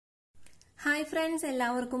Hi friends,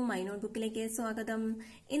 എല്ലാവർക്കും mynotebookലേക്ക് സ്വാഗതം.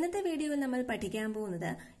 ഇന്നത്തെ വീഡിയോയിൽ നമ്മൾ പഠിക്കാൻ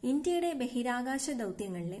പോകുന്നത് ഇന്ത്യയുടെ ബഹിരാകാശ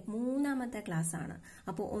ദൗത്യങ്ങളിലെ മൂന്നാമത്തെ ക്ലാസ് ആണ്.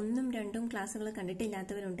 അപ്പോൾ 1ഉം 2ഉം ക്ലാസ്സുകൾ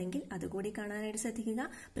കണ്ടിട്ടില്ലാത്തവരുണ്ടെങ്കിൽ അതുകൂടി കാണാനായിട്ട് ശ്രദ്ധിക്കുക,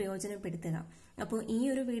 പ്രയോജനപ്പെടുത്തുക. അപ്പോൾ ഈ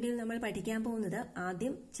ഒരു വീഡിയോയിൽ നമ്മൾ പഠിക്കാൻ പോകുന്നത്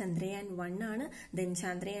ആദ്യം ചന്ദ്രയാൻ 1 ആണ്, ദെൻ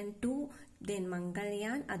ചന്ദ്രയാൻ 2, ദെൻ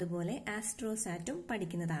മംഗൾയാൻ, അതുപോലെ ആസ്ട്രോസാറ്റും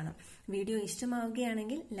പഠിക്കുന്നതാണ്. വീഡിയോ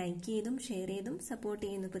ഇഷ്ടമാവുകയാണെങ്കിൽ ലൈക്ക് ചെയ്തും ഷെയർ ചെയ്തും സപ്പോർട്ട്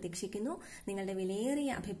ചെയ്യുന്നു പ്രതീക്ഷിക്കുന്നു. നിങ്ങളുടെ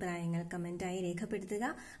വിലയേറിയ അഭിപ്രായങ്ങൾ കമന്റായി രേഖപ്പെടുത്തുക.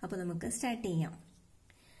 അപ്പോൾ നമുക്ക് സ്റ്റാർട്ട് ചെയ്യാം.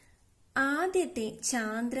 ആദ്യത്തെ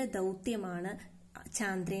ചാന്ദ്ര ദൗത്യമാണ്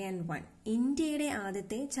ചന്ദ്രയാൻ 1. ഇന്ത്യയുടെ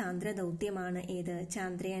ആദ്യത്തെ ചാന്ദ്ര ദൗത്യമാണ് ഏത്?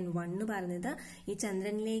 ചന്ദ്രയാൻ 1 എന്ന് പറയുന്നത്. ഈ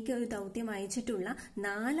ചന്ദ്രനിലേക്ക് ഒരു ദൗത്യം അയച്ചിട്ടുള്ള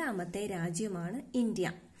 4ാമത്തെ രാജ്യമാണ് ഇന്ത്യ.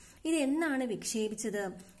 ഇത് എന്നാണ് വിക്ഷേപിച്ചത്?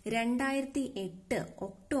 2008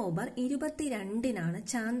 ഒക്ടോബർ 22-നാണ്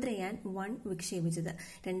ചന്ദ്രയാൻ 1 വിക്ഷേപിച്ചത്.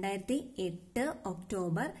 2008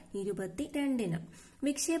 ഒക്ടോബർ 22-ന്.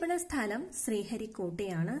 വിക്ഷേപണ സ്ഥലം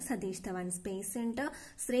ശ്രീഹരിക്കോട്ടയാണ്. Satheesh Dhawan space centre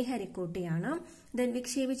ശ്രീഹരിക്കോട്ടയാണ്. Then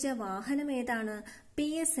വിക്ഷേപിച്ച വാഹനം ഏതാണ്?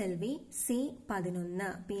 PSLV C-11.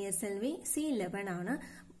 PSLV C-11 ആണ്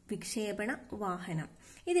വിക്ഷേപണ വാഹനം.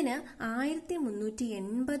 ഇതിന്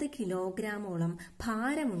 1380 കിലോഗ്രാമോളം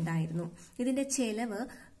ഭാരമുണ്ടായിരുന്നു. ഇതിന്റെ ചെലവ്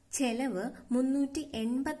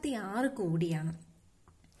 386 കോടിയാണ്.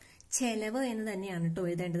 ചെലവ് എന്ന് തന്നെയാണ് കേട്ടോ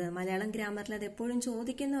എഴുതേണ്ടത്. മലയാളം ഗ്രാമറിൽ അത് എപ്പോഴും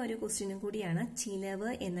ചോദിക്കുന്ന ഒരു ക്വസ്റ്റ്യനും കൂടിയാണ്. ചിലവ്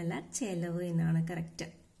എന്നല്ല, ചെലവ് എന്നാണ് കറക്റ്റ്.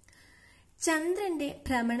 ചന്ദ്രന്റെ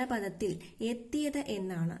ഭ്രമണപഥത്തിൽ എത്തിയത്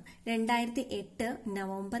എന്നാണ്? 2008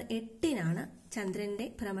 നവംബർ 8-നാണ് ചന്ദ്രന്റെ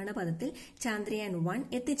ഭ്രമണപഥത്തിൽ ചന്ദ്രയാൻ 1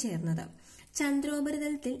 എത്തിച്ചേർന്നത്.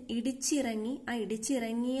 ചന്ദ്രോപരിതലത്തിൽ ഇടിച്ചിറങ്ങി. ആ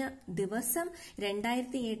ഇടിച്ചിറങ്ങിയ ദിവസം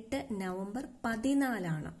 2008 നവംബർ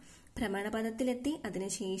 14-ആണ്. ഭ്രമണപഥത്തിലെത്തി,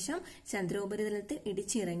 അതിനുശേഷം ചന്ദ്രോപരിതലത്തിൽ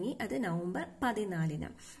ഇടിച്ചിറങ്ങി. അത് നവംബർ 14-ന്.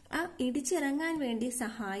 ആ ഇടിച്ചിറങ്ങാൻ വേണ്ടി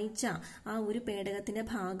സഹായിച്ച ആ ഒരു പേടകത്തിന്റെ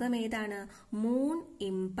ഭാഗം ഏതാണ്? Moon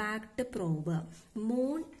impact probe.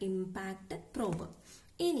 Moon impact probe.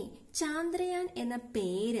 ഇനി ചന്ദ്രയാൻ എന്ന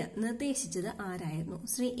പേര് നിർദ്ദേശിച്ചത് ആരായിരുന്നു?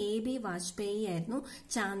 ശ്രീ AB വാജ്പേയി ആയിരുന്നു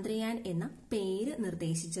ചന്ദ്രയാൻ എന്ന പേര്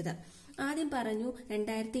നിർദ്ദേശിച്ചത്. ആദ്യം പറഞ്ഞു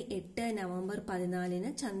 2008 നവംബർ 14-ന്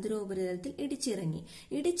ചന്ദ്രോപരിതലത്തിൽ ഇടിച്ചിറങ്ങി.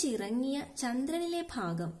 ഇടിച്ചിറങ്ങിയ ചന്ദ്രനിലെ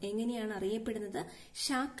ഭാഗം എങ്ങനെയാണ് അറിയപ്പെടുന്നത്?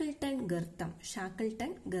 ഷാക്കിൾട്ടൺ ഗർത്തം.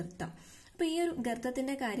 ഷാക്കിൾട്ടൺ ഗർത്തം. അപ്പൊ ഈ ഒരു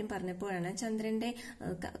ഗർത്തത്തിന്റെ കാര്യം പറഞ്ഞപ്പോഴാണ് ചന്ദ്രന്റെ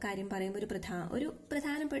കാര്യം പറയുമ്പോൾ ഒരു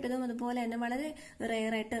പ്രധാനപ്പെട്ടതും അതുപോലെ തന്നെ വളരെ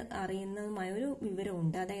റെയറായിട്ട് അറിയുന്നതുമായ ഒരു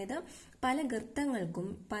വിവരമുണ്ട്. അതായത് പല ഗർത്തങ്ങൾക്കും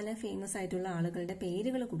പല ഫേമസ് ആയിട്ടുള്ള ആളുകളുടെ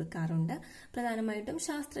പേരുകൾ കൊടുക്കാറുണ്ട്. പ്രധാനമായിട്ടും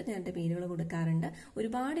ശാസ്ത്രജ്ഞരുടെ പേരുകൾ കൊടുക്കാറുണ്ട്.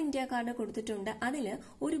 ഒരുപാട് ഇന്ത്യക്കാരുടെ കൊടുത്തിട്ടുണ്ട്. അതിൽ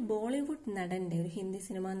ഒരു ബോളിവുഡ് നടന്റെ, ഒരു ഹിന്ദി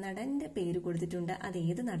സിനിമ നടന്റെ പേര് കൊടുത്തിട്ടുണ്ട്. അത്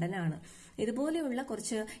ഏത് നടനാണ്? ഇതുപോലെയുള്ള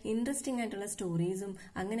കുറച്ച് ഇൻട്രസ്റ്റിംഗ് ആയിട്ടുള്ള സ്റ്റോറീസും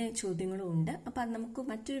അങ്ങനെ ചോദ്യങ്ങളും ഉണ്ട്. അപ്പൊ അത് നമുക്ക്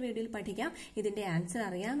മറ്റൊരു വീഡിയോയിൽ പഠിക്കാം. ഇതിന്റെ ആൻസർ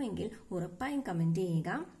അറിയാമെങ്കിൽ ഉറപ്പായും കമന്റ് ചെയ്യുക.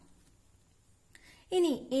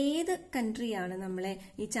 ഇനി ഏത് കൺട്രിയാണ് നമ്മളെ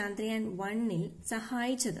ഈ ചന്ദ്രയാൻ 1-ൽ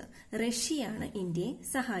സഹായിച്ചത്? റഷ്യയാണ് ഇന്ത്യയെ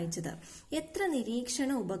സഹായിച്ചത്. എത്ര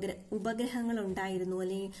നിരീക്ഷണ ഉപഗ്രഹങ്ങൾ ഉണ്ടായിരുന്നു?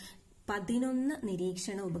 അല്ലെങ്കിൽ 11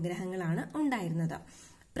 നിരീക്ഷണ ഉപഗ്രഹങ്ങളാണ് ഉണ്ടായിരുന്നത്.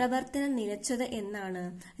 പ്രവർത്തനം നിലച്ചത് എന്നാണ്?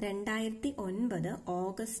 2009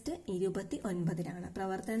 ഓഗസ്റ്റ് 29-നാണ്.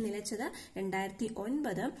 പ്രവർത്തനം നിലച്ചത്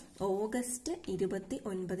 2009 ഓഗസ്റ്റ്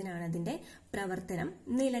 29-നാണ് അതിന്റെ പ്രവർത്തനം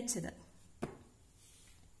നിലച്ചത്.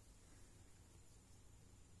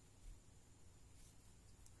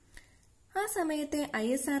 ആ സമയത്തെ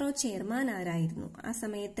ISRO ചെയർമാൻ ആരായിരുന്നു? ആ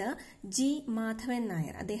സമയത്ത് G. മാധവൻ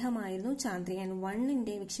നായർ. അദ്ദേഹമായിരുന്നു ചന്ദ്രയാൻ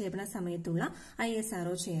 1-ന്റെ വിക്ഷേപണ സമയത്തുള്ള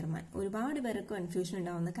ISRO ചെയർമാൻ. ഒരുപാട് പേർക്ക് കൺഫ്യൂഷൻ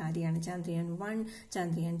ഉണ്ടാവുന്ന കാര്യമാണ് ചന്ദ്രയാൻ 1,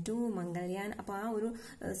 ചന്ദ്രയാൻ 2, മംഗൾയാൻ. അപ്പൊ ആ ഒരു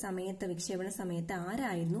സമയത്ത്, വിക്ഷേപണ സമയത്ത്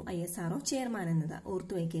ആരായിരുന്നു ISRO ചെയർമാൻ എന്നത്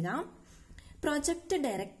ഓർത്തുവെക്കുക. പ്രൊജക്ട്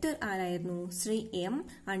ഡയറക്ടർ ആരായിരുന്നു? ശ്രീ M.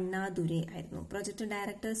 അണ്ണാദുരൈ ആയിരുന്നു. Project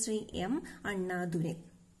director Shri M. Annadurai.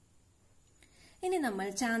 ഇനി നമ്മൾ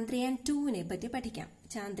ചന്ദ്രയാൻ 2-നെ പറ്റി പഠിക്കാം.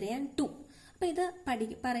 ചന്ദ്രയാൻ 2. അപ്പൊ ഇത്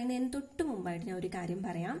പറയുന്നതിന് തൊട്ട് മുമ്പായിട്ട് ഞാൻ ഒരു കാര്യം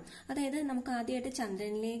പറയാം. അതായത് നമുക്ക് ആദ്യമായിട്ട്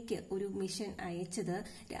ചന്ദ്രനിലേക്ക് ഒരു മിഷൻ അയച്ചത്,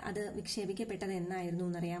 അത് വിക്ഷേപിക്കപ്പെട്ടത് എന്നായിരുന്നു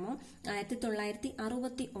എന്നറിയാമോ?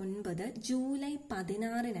 1969 ജൂലൈ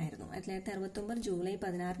 16-നായിരുന്നു. 1969 July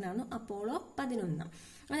 16-നായിരുന്നു Apollo 11.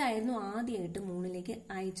 അതായിരുന്നു ആദ്യമായിട്ട് മൂണിലേക്ക്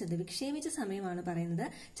അയച്ചത്. വിക്ഷേപിച്ച സമയമാണ് പറയുന്നത്,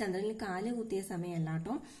 ചന്ദ്രനിൽ കാലുകുത്തിയ സമയമല്ല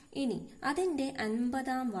കേട്ടോ. ഇനി അതിന്റെ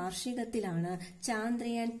 50ാം വാർഷികത്തിലാണ്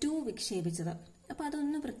ചന്ദ്രയാൻ 2 വിക്ഷേപിച്ചത്. അപ്പൊ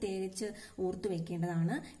അതൊന്ന് പ്രത്യേകിച്ച് ഓർത്തു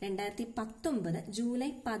വെക്കേണ്ടതാണ്. 2019 ജൂലൈ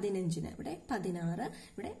 15-ന്, ഇവിടെ 16,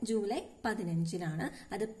 ഇവിടെ ജൂലൈ 15-നാണ്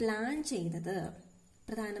അത് പ്ലാൻ ചെയ്തത്.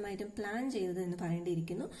 പ്രധാനമായിട്ടും പ്ലാൻ ചെയ്തത് എന്ന്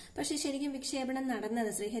പറയേണ്ടിയിരിക്കുന്നു. പക്ഷെ ശരിക്കും വിക്ഷേപണം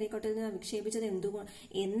നടന്നത് ശ്രീഹരിക്കോട്ടയിൽ നിന്ന് വിക്ഷേപിച്ചത്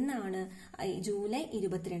എന്നാണ്? ജൂലൈ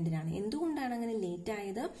 22-നാണ്. എന്തുകൊണ്ടാണ് അങ്ങനെ ലേറ്റ്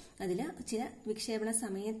ആയത്? അതിൽ ചില വിക്ഷേപണ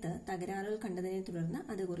സമയത്ത് തകരാറുകൾ കണ്ടതിനെ തുടർന്ന്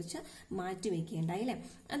അത് കുറിച്ച് മാറ്റിവെക്കേണ്ടായി അല്ലെ.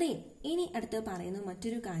 അതെ, ഇനി അടുത്ത് പറയുന്ന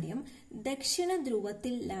മറ്റൊരു കാര്യം, ദക്ഷിണ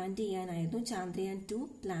ധ്രുവത്തിൽ ലാൻഡ് ചെയ്യാനായിരുന്നു ചന്ദ്രയാൻ 2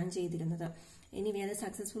 പ്ലാൻ ചെയ്തിരുന്നത്. ഇനി വേറെ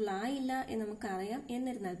സക്സസ്ഫുൾ ആയില്ല എന്ന് നമുക്കറിയാം.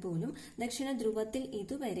 എന്നിരുന്നാൽ പോലും ദക്ഷിണ ധ്രുവത്തിൽ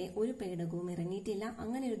ഇതുവരെ ഒരു പേടകവും ഇറങ്ങിയിട്ടില്ല.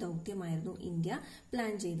 അങ്ങനെ ഒരു ദൗത്യമായിരുന്നു ഇന്ത്യ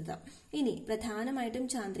പ്ലാൻ ചെയ്തത്. ഇനി പ്രധാനമായിട്ടും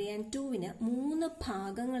ചന്ദ്രയാൻ 2-ന് 3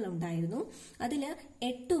 ഭാഗങ്ങളുണ്ടായിരുന്നു. അതിൽ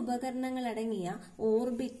 8 ഉപകരണങ്ങൾ അടങ്ങിയ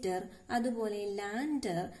ഓർബിറ്റർ, അതുപോലെ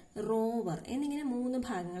ലാൻഡർ, റോവർ എന്നിങ്ങനെ 3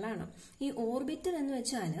 ഭാഗങ്ങളാണ്. ഈ ഓർബിറ്റർ എന്ന്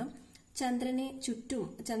വെച്ചാൽ ചന്ദ്രന്റെ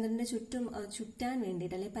ചുറ്റും ചുറ്റാൻ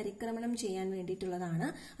വേണ്ടിയിട്ട് അല്ലെങ്കിൽ പരിക്രമണം ചെയ്യാൻ വേണ്ടിയിട്ടുള്ളതാണ്.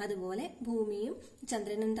 അതുപോലെ ഭൂമിയും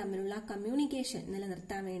ചന്ദ്രനും തമ്മിലുള്ള കമ്മ്യൂണിക്കേഷൻ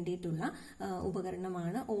നിലനിർത്താൻ വേണ്ടിയിട്ടുള്ള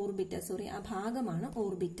ഉപകരണമാണ് ഓർബിറ്റർ. ആ ഭാഗമാണ്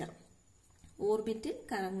ഓർബിറ്റർ. ഓർബിറ്റിൽ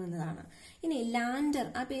കറങ്ങുന്നതാണ്. ഇനി ലാൻഡർ,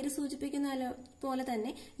 ആ പേര് സൂചിപ്പിക്കുന്ന പോലെ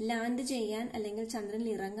തന്നെ ലാൻഡ് ചെയ്യാൻ അല്ലെങ്കിൽ ചന്ദ്രനിൽ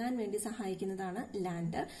ഇറങ്ങാൻ വേണ്ടി സഹായിക്കുന്നതാണ്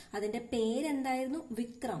ലാൻഡർ. അതിന്റെ പേരെന്തായിരുന്നു?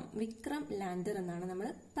 വിക്രം ലാൻഡർ എന്നാണ് നമ്മൾ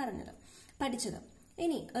പഠിച്ചത്.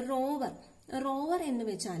 ഇനി റോവർ എന്ന്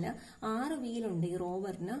വെച്ചാൽ 6 വീലുണ്ട് ഈ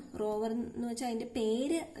റോവറിന്. റോവർ എന്ന് വെച്ചാൽ അതിന്റെ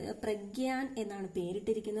പേര് പ്രഗ്യാൻ എന്നാണ്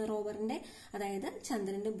പേരിട്ടിരിക്കുന്നത് റോവറിന്റെ. അതായത്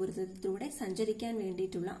ചന്ദ്രന്റെ ഉപരിതലത്തിലൂടെ സഞ്ചരിക്കാൻ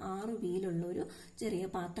വേണ്ടിയിട്ടുള്ള 6 വീലുള്ള ഒരു ചെറിയ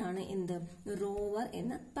പാർട്ടാണ് എന്ത്? റോവർ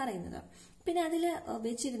എന്ന് പറയുന്നത്. പിന്നെ അതിൽ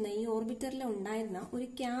വെച്ചിരുന്ന ഈ ഓർബിറ്ററിൽ ഉണ്ടായിരുന്ന ഒരു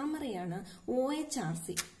ക്യാമറയാണ് OHRC.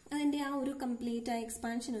 അതിന്റെ ആ ഒരു കംപ്ലീറ്റ്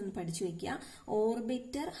എക്സ്പാൻഷൻ ഒന്ന് പഠിച്ചു വെക്കുക.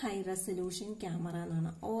 ഓർബിറ്റർ ഹൈ റെസൊല്യൂഷൻ ക്യാമറ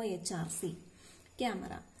എന്നാണ് OHRC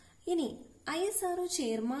ക്യാമറ. ഇനി ISRO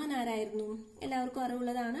ചെയർമാൻ ആരായിരുന്നു? എല്ലാവർക്കും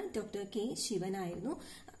അറിവുള്ളതാണ്, ഡോക്ടർ K. ശിവനായിരുന്നു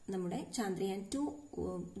നമ്മുടെ ചന്ദ്രയാൻ 2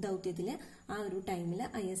 ദൗത്യത്തില് ആ ഒരു ടൈമില്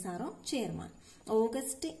ISRO ചെയർമാൻ.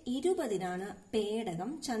 ഓഗസ്റ്റ് 20-നാണ്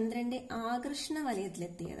പേടകം ചന്ദ്രന്റെ ആകർഷണ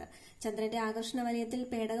വലയത്തിലെത്തിയത്. ചന്ദ്രന്റെ ആകർഷണ വലയത്തിൽ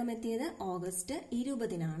പേടകം എത്തിയത് ഓഗസ്റ്റ്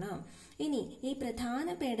 20-നാണ്. ഇനി ഈ പ്രധാന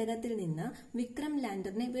പേടകത്തിൽ നിന്ന് വിക്രം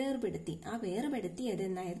ലാൻഡറിനെ വേർപെടുത്തി. ആ വേർപെടുത്തിയത്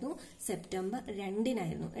എന്നായിരുന്നു? സെപ്റ്റംബർ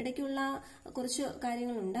 2-നായിരുന്നു. ഇടയ്ക്കുള്ള കുറച്ച്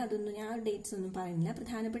കാര്യങ്ങളുണ്ട്, അതൊന്നും ഞാൻ ഡേറ്റ്സ് ഒന്നും പറയുന്നില്ല,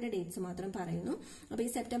 പ്രധാനപ്പെട്ട ഡേറ്റ്സ് മാത്രം പറയുന്നു. അപ്പൊ ഈ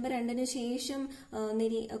സെപ്റ്റംബർ 2-ന് ശേഷം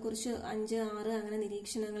കുറച്ച് 5, 6 അങ്ങനെ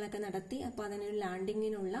നിരീക്ഷണങ്ങളൊക്കെ നടത്തി. അപ്പൊ അതിനൊരു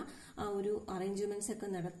ലാൻഡിങ്ങിനുള്ള ആ ഒരു അറേഞ്ച്മെന്റ്സ് ഒക്കെ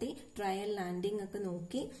നടത്തി, ട്രയൽ ലാൻഡിംഗ് ഒക്കെ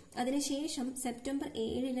നോക്കി. അതിനുശേഷം സെപ്റ്റംബർ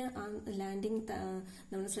 7-ന് ആ ലാൻഡിംഗ്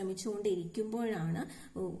നമ്മൾ ശ്രമിച്ചുകൊണ്ടിരിക്കുമ്പോഴാണ്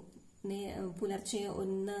പുലർച്ചെ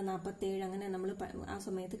 1:47 അങ്ങനെ നമ്മൾ ആ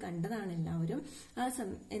സമയത്ത് കണ്ടതാണ് എല്ലാവരും.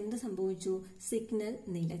 എന്ത് സംഭവിച്ചു? സിഗ്നൽ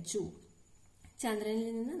നിലച്ചു. ചന്ദ്രനിൽ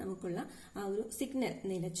നിന്ന് നമുക്കുള്ള ആ ഒരു സിഗ്നൽ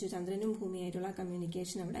നിലച്ചു. ചന്ദ്രനും ഭൂമിയായിട്ടുള്ള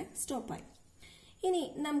കമ്മ്യൂണിക്കേഷൻ അവിടെ സ്റ്റോപ്പായി. ഇനി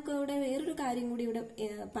നമുക്ക് ഇവിടെ വേറൊരു കാര്യം കൂടി ഇവിടെ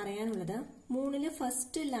പറയാനുള്ളത്, മൂണില്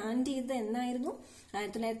ഫസ്റ്റ് ലാൻഡ് ചെയ്തത് എന്നായിരുന്നു?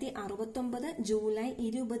 1969 ജൂലൈ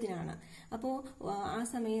 20-നാണ്. അപ്പോൾ ആ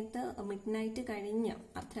സമയത്ത് മിഡ് നൈറ്റ് കഴിഞ്ഞ്,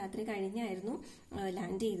 അർദ്ധരാത്രി കഴിഞ്ഞായിരുന്നു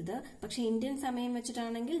ലാൻഡ് ചെയ്തത്. പക്ഷെ ഇന്ത്യൻ സമയം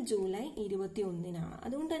വെച്ചിട്ടാണെങ്കിൽ ജൂലൈ 21-നാണ്.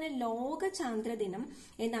 അതുകൊണ്ട് തന്നെ ലോക ചാന്ദ്രദിനം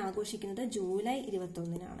എന്ന് ആഘോഷിക്കുന്നത് ജൂലൈ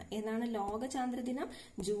 21-നാണ്. എന്നാണ് ലോക ചാന്ദ്രദിനം?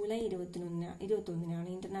 ജൂലൈ 21-നാണ്.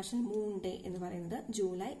 ഇന്റർനാഷണൽ മൂൺ ഡേ എന്ന് പറയുന്നത്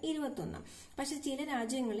ജൂലൈ 21. പക്ഷെ ചില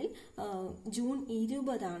രാജ്യങ്ങളിൽ ജൂൺ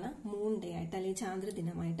 20-ആണ് മൂൺ ഡേ ആയിട്ട് അല്ലെങ്കിൽ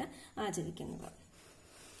ചാന്ദ്രദിനമായിട്ട് ആചരിക്കുന്നത്.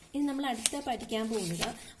 ഇനി നമ്മൾ അടുത്ത പഠിക്കാൻ പോകുന്നത്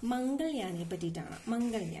മംഗൾയാനെ പറ്റിയിട്ടാണ്.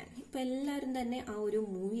 മംഗൾയാൻ ഇപ്പൊ എല്ലാവരും തന്നെ ആ ഒരു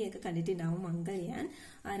മൂവിയൊക്കെ കണ്ടിട്ടുണ്ടാവും. മംഗൾയാൻ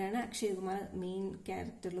ആരാണ്? അക്ഷയ് കുമാർ മെയിൻ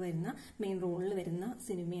ക്യാരക്ടറിൽ വരുന്ന, മെയിൻ റോളിൽ വരുന്ന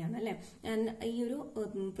സിനിമയാണ് അല്ലെ. ഈ ഒരു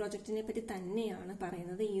പ്രോജക്റ്റിനെ പറ്റി തന്നെയാണ്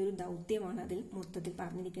പറയുന്നത്. ഈ ഒരു ദൗത്യമാണ് അതിൽ മൊത്തത്തിൽ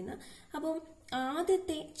പറഞ്ഞിരിക്കുന്നത്. അപ്പം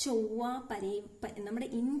ആദ്യത്തെ ചൊവ്വ നമ്മുടെ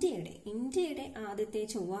ഇന്ത്യയുടെ ആദ്യത്തെ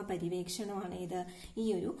ചൊവ്വ പര്യവേക്ഷണമാണ് ഇത് ഈ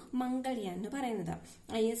ഒരു മംഗൾയാൻ എന്ന് പറയുന്നത്.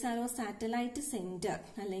 ISRO സാറ്റലൈറ്റ് സെന്റർ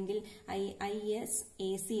അല്ലെങ്കിൽ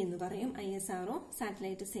ISAC എന്ന് പറയും. ISRO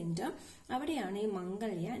സാറ്റലൈറ്റ് സെന്റർ, അവിടെയാണ് ഈ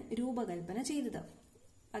മംഗൾയാൻ രൂപകൽപ്പന ചെയ്തത്.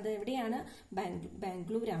 അത് എവിടെയാണ്?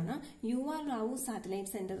 ബാംഗ്ലൂരാണ്. UR റാവു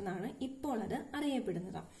സാറ്റലൈറ്റ് സെന്റർ എന്നാണ് ഇപ്പോൾ അത്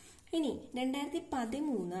അറിയപ്പെടുന്നത്. ഇനി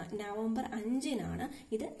 2013 നവംബർ 5-നാണ്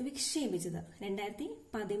ഇത് വിക്ഷേപിച്ചത്.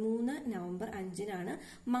 2013 നവംബർ 5-നാണ്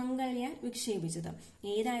മംഗൾയാൻ വിക്ഷേപിച്ചത്.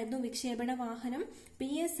 ഏതായിരുന്നു വിക്ഷേപണ വാഹനം?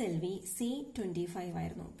 PSLV C-25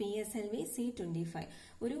 ആയിരുന്നു. PSLV C-25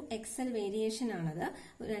 ഒരു എക്സൽ വേരിയേഷൻ ആണത്.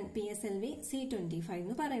 PSLV C-25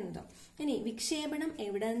 എന്ന് പറയുന്നത്. ഇനി വിക്ഷേപണം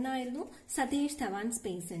എവിടെ നിന്നായിരുന്നു? സതീഷ് ധവാൻ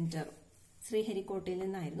സ്പേസ് സെന്റർ ശ്രീഹരിക്കോട്ടയിൽ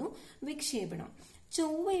നിന്നായിരുന്നു വിക്ഷേപണം.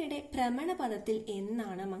 ചൊവ്വയുടെ ഭ്രമണപഥത്തിൽ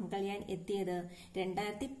എന്നാണ് മംഗൾയാൻ എത്തിയത്?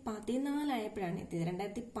 2014 ആയപ്പോഴാണ് എത്തിയത്.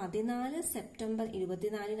 2014 സെപ്റ്റംബർ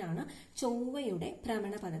 24-നാണ് ചൊവ്വയുടെ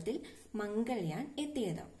ഭ്രമണപഥത്തിൽ മംഗൾയാൻ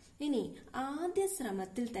എത്തിയത്. ഇനി ആദ്യ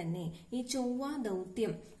ശ്രമത്തിൽ തന്നെ ഈ ചൊവ്വ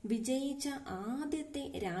ദൗത്യം വിജയിച്ച ആദ്യത്തെ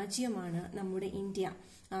രാജ്യമാണ് നമ്മുടെ ഇന്ത്യ.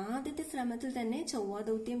 ആദ്യത്തെ ശ്രമത്തിൽ തന്നെ ചൊവ്വ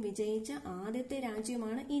ദൗത്യം വിജയിച്ച ആദ്യത്തെ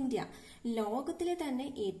രാജ്യമാണ് ഇന്ത്യ. ലോകത്തിലെ തന്നെ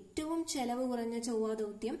ഏറ്റവും ചെലവ് കുറഞ്ഞ ചൊവ്വ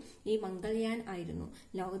ദൗത്യം ഈ മംഗൾയാൻ ആയിരുന്നു.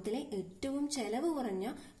 ലോകത്തിലെ ഏറ്റവും ചെലവ് കുറഞ്ഞ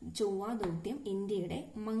ചൊവ്വ ദൗത്യം ഇന്ത്യയുടെ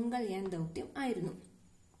മംഗൾയാൻ ദൗത്യം ആയിരുന്നു.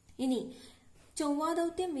 ഇനി ചൊവ്വ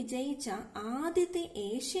ദൗത്യം വിജയിച്ച ആദ്യത്തെ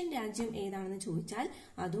ഏഷ്യൻ രാജ്യം ഏതാണെന്ന് ചോദിച്ചാൽ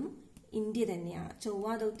അതും ഇന്ത്യ തന്നെയാണ്.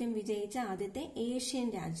 ചൊവ്വ ദൗത്യം വിജയിച്ച ആദ്യത്തെ ഏഷ്യൻ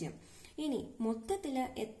രാജ്യം. ഇനി മൊത്തത്തില്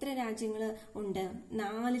എത്ര രാജ്യങ്ങൾ ഉണ്ട്?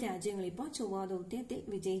 4 രാജ്യങ്ങൾ ഇപ്പോൾ ചൊവ്വ ദൗത്യത്തിൽ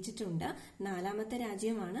വിജയിച്ചിട്ടുണ്ട്. 4ാമത്തെ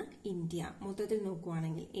രാജ്യമാണ് ഇന്ത്യ. മൊത്തത്തിൽ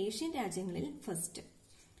നോക്കുവാണെങ്കിൽ ഏഷ്യൻ രാജ്യങ്ങളിൽ ഫസ്റ്റ്.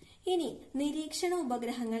 ഇനി നിരീക്ഷണ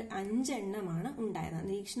ഉപഗ്രഹങ്ങൾ 5 എണ്ണമാണ് ഉണ്ടായിരുന്നത്.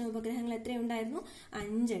 നിരീക്ഷണ ഉപഗ്രഹങ്ങൾ എത്രയുണ്ടായിരുന്നു?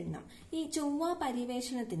 5 എണ്ണം. ഈ ചൊവ്വ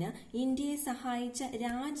പര്യവേഷണത്തിന് ഇന്ത്യയെ സഹായിച്ച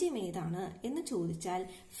രാജ്യം ഏതാണ് എന്ന് ചോദിച്ചാൽ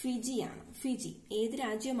ഫിജിയാണ്. ഫിജി. ഏത്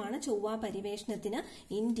രാജ്യമാണ് ചൊവ്വ പര്യവേഷണത്തിന്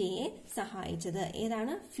ഇന്ത്യയെ സഹായിച്ചത്?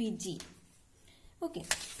 ഏതാണ്? ഫിജി. ഓക്കെ,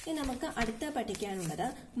 ഇനി നമുക്ക് അടുത്ത പഠിക്കാനുള്ളത്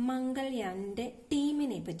മംഗൾയാന്റെ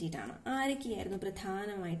ടീമിനെ പറ്റിയിട്ടാണ്. ആരൊക്കെയായിരുന്നു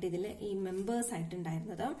പ്രധാനമായിട്ട് ഇതിൽ ഈ മെമ്പേഴ്സ്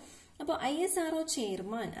ആയിട്ടുണ്ടായിരുന്നത്? അപ്പോൾ ISRO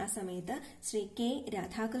ചെയർമാൻ ആ സമയത്ത് Shri K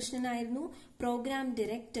രാധാകൃഷ്ണനായിരുന്നു. Programme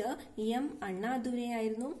director M Annadurai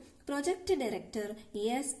ആയിരുന്നു. Project director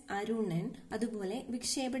S Arunan. അതുപോലെ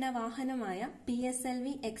വിക്ഷേപണ വാഹനമായ PSLV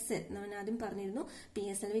XL, ഞാൻ ആദ്യം പറഞ്ഞിരുന്നു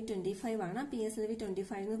PSLV 25 ആണ്. PSLV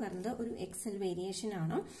 25 എന്ന് പറഞ്ഞത് ഒരു XL വേരിയേഷൻ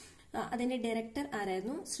ആണ്. അതിന്റെ ഡയറക്ടർ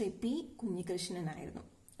ആരായിരുന്നു? ശ്രീ P കുഞ്ഞികൃഷ്ണനായിരുന്നു.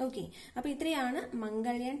 ഓക്കെ, അപ്പൊ ഇത്രയാണ്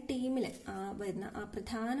മംഗൾയാൻ ടീമിൽ വരുന്ന ആ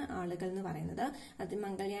പ്രധാന ആളുകൾ എന്ന് പറയുന്നത്. അത്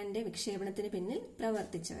മംഗൾയാന്റെ വിക്ഷേപണത്തിന് പിന്നിൽ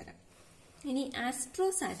പ്രവർത്തിച്ചവർ. ഇനി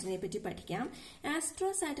ആസ്ട്രോസാറ്റിനെ പറ്റി പഠിക്കാം.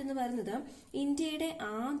 ആസ്ട്രോസാറ്റ് എന്ന് പറയുന്നത് ഇന്ത്യയുടെ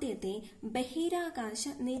ആദ്യത്തെ ബഹിരാകാശ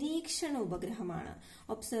നിരീക്ഷണ ഉപഗ്രഹമാണ്.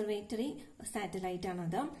 ഒബ്സർവേറ്ററി സാറ്റലൈറ്റ്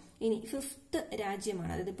ആണത്. ഇനി 5th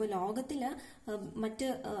രാജ്യമാണ്. അതായത് ഇപ്പോൾ ലോകത്തില് മറ്റ്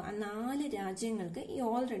 4 രാജ്യങ്ങൾക്ക്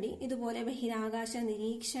ഓൾറെഡി ഇതുപോലെ ബഹിരാകാശ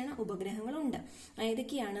നിരീക്ഷണ ഉപഗ്രഹങ്ങളുണ്ട്.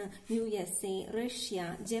 ഏതൊക്കെയാണ്? USA, റഷ്യ,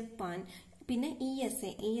 ജപ്പാൻ, പിന്നെ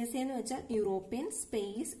ESA എന്ന് വെച്ചാൽ യൂറോപ്യൻ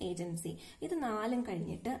സ്പേസ് ഏജൻസി. ഇത് 4ഉം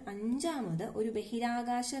കഴിഞ്ഞിട്ട് 5ാമത് ഒരു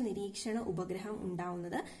ബഹിരാകാശ നിരീക്ഷണ ഉപഗ്രഹം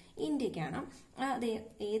ഉണ്ടാവുന്നത് ഇന്ത്യക്കാണ്. അത്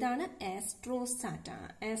ഏതാണ്? ആസ്ട്രോസാറ്റ് ആണ്.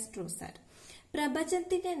 ആസ്ട്രോസാറ്റ്.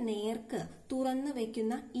 പ്രപഞ്ചത്തിന്റെ നേർക്ക് തുറന്നു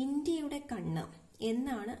വെക്കുന്ന ഇന്ത്യയുടെ കണ്ണ്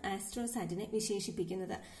എന്നാണ് ആസ്ട്രോസാറ്റിനെ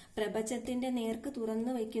വിശേഷിപ്പിക്കുന്നത്. പ്രപഞ്ചത്തിന്റെ നേർക്ക്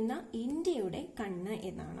തുറന്നു വയ്ക്കുന്ന ഇന്ത്യയുടെ കണ്ണ്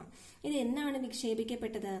എന്നാണ്. ഇത് എന്നാണ്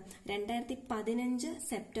വിക്ഷേപിക്കപ്പെട്ടത്? 2015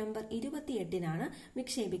 സെപ്റ്റംബർ 28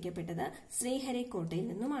 വിക്ഷേപിക്കപ്പെട്ടത്. ശ്രീഹരിക്കോട്ടയിൽ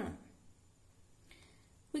നിന്നുമാണ്.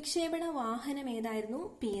 വിക്ഷേപണ വാഹനം ഏതായിരുന്നു?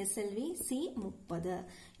 PSLV C-30.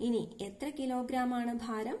 ഇനി എത്ര കിലോഗ്രാമാണ്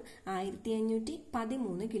ഭാരം?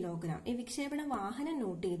 1513 കിലോഗ്രാം. ഈ വിക്ഷേപണ വാഹനം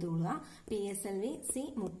നോട്ട് ചെയ്തോളുക. PSLV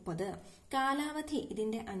C-30. കാലാവധി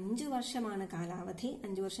ഇതിന്റെ 5 വർഷമാണ് കാലാവധി.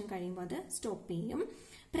 5 വർഷം കഴിയുമ്പോൾ അത് സ്റ്റോപ്പ് ചെയ്യും.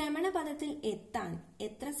 ഭ്രമണപഥത്തിൽ എത്താൻ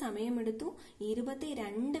എത്ര സമയമെടുത്തു?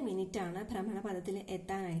 22 മിനിറ്റാണ് ഭ്രമണപഥത്തിൽ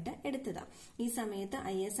എത്താനായിട്ട് എടുത്തത്. ഈ സമയത്ത്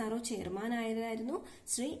ISRO ചെയർമാൻ ആയിരുന്നു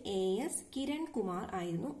ശ്രീ AS കിരൺ കുമാർ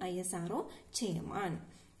ആയിരുന്നു ISRO ചെയർമാൻ.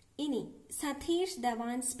 ഇനി സതീഷ്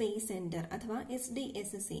ധവാൻ സ്പേസ് സെന്റർ അഥവാ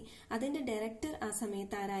SDSC അതിന്റെ ഡയറക്ടർ ആ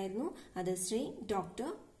സമയത്ത് ആരായിരുന്നു? അത് ശ്രീ ഡോക്ടർ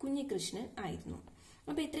കുഞ്ഞികൃഷ്ണൻ ആയിരുന്നു.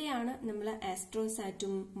 അപ്പൊ ഇത്രയാണ് നമ്മൾ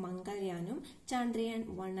ആസ്ട്രോസാറ്റും മംഗൾയാനും ചാന്ദ്രയാൻ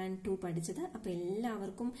 1 and 2 പഠിച്ചത്. അപ്പൊ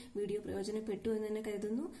എല്ലാവർക്കും വീഡിയോ പ്രയോജനപ്പെട്ടു എന്ന് തന്നെ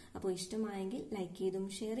കരുതുന്നു. അപ്പോൾ ഇഷ്ടമായെങ്കിൽ ലൈക്ക് ചെയ്തും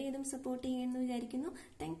ഷെയർ ചെയ്തും സപ്പോർട്ട് ചെയ്യുമെന്ന് വിചാരിക്കുന്നു.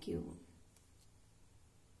 Thank you.